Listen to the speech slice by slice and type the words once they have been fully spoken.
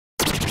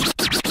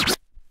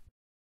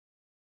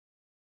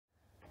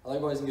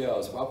Hello boys and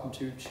girls, welcome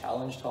to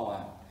challenge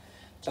time.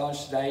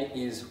 Challenge today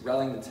is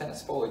rallying the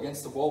tennis ball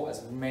against the wall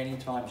as many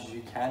times as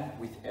you can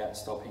without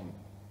stopping.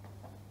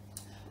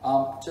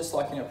 Just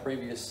like in our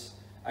previous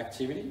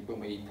activity, when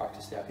we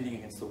practiced our hitting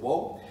against the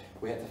wall,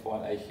 we had to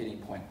find a hitting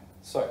point.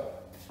 So,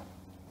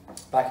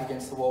 back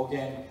against the wall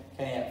again,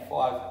 counting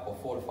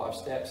out 4 to 5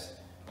 steps.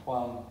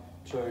 1,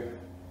 2,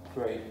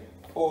 3,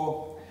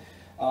 4.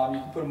 You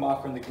can put a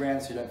marker on the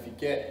ground so you don't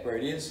forget where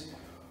it is,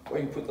 or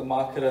you can put the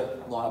marker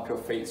to line up your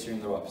feet so you're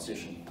in the right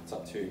position. It's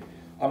up to you.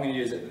 I'm going to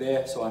use it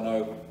there so I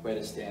know where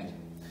to stand.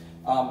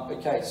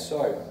 Okay,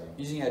 so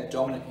using our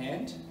dominant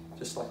hand,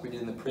 just like we did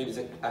in the previous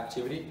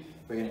activity,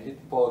 we're going to hit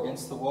the ball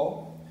against the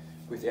wall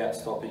without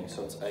stopping,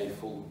 so it's a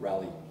full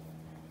rally.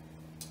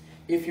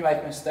 If you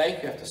make a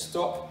mistake, you have to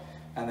stop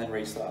and then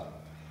restart.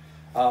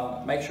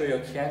 Make sure you're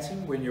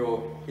counting when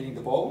you're hitting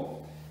the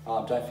ball.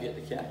 Don't forget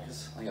to count,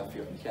 because I think I've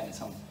forgotten to count in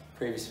some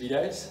previous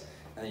videos,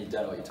 and then you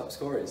don't know what your top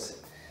score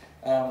is.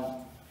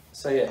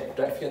 So yeah,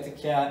 don't forget to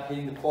count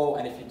hitting the ball,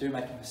 and if you do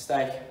make a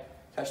mistake,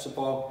 catch the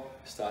ball,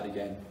 start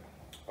again.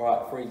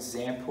 Alright, for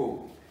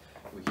example,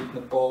 we're hitting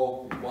the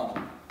ball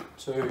 1,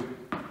 2,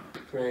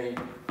 3,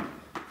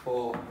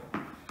 4,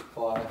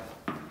 5,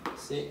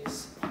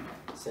 6,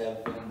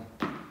 7,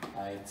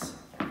 8,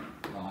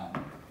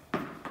 9,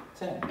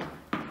 10.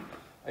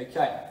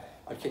 Okay,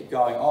 I keep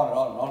going on and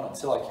on and on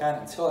until I can,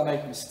 until I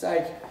make a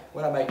mistake.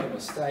 When I make a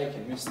mistake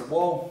and miss the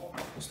wall,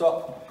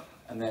 stop,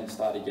 and then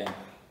start again.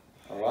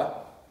 Alright?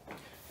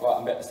 Alright,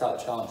 I'm about to start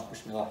the challenge.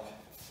 Wish me luck.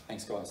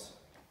 Thanks, guys.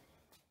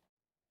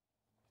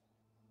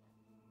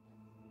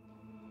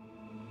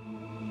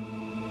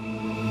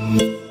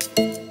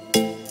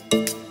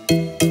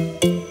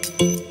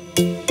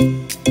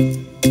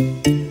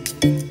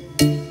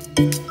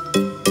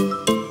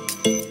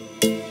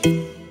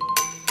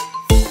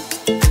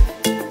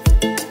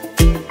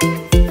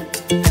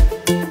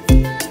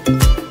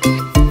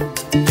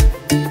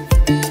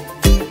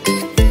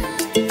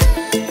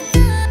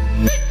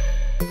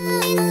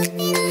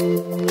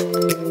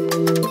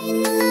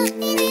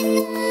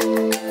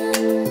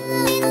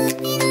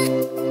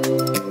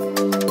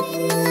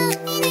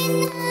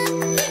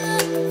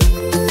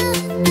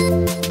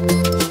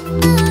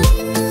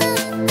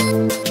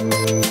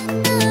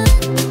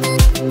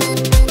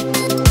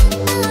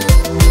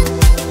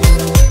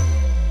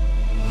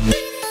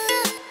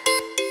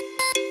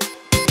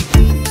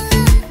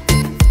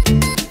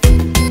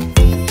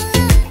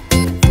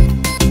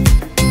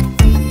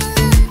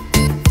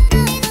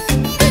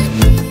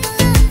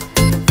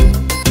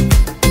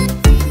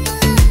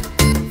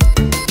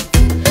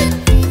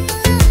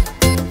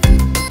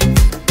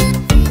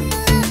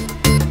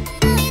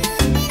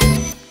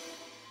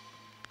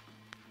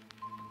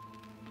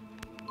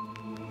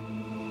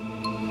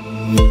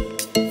 You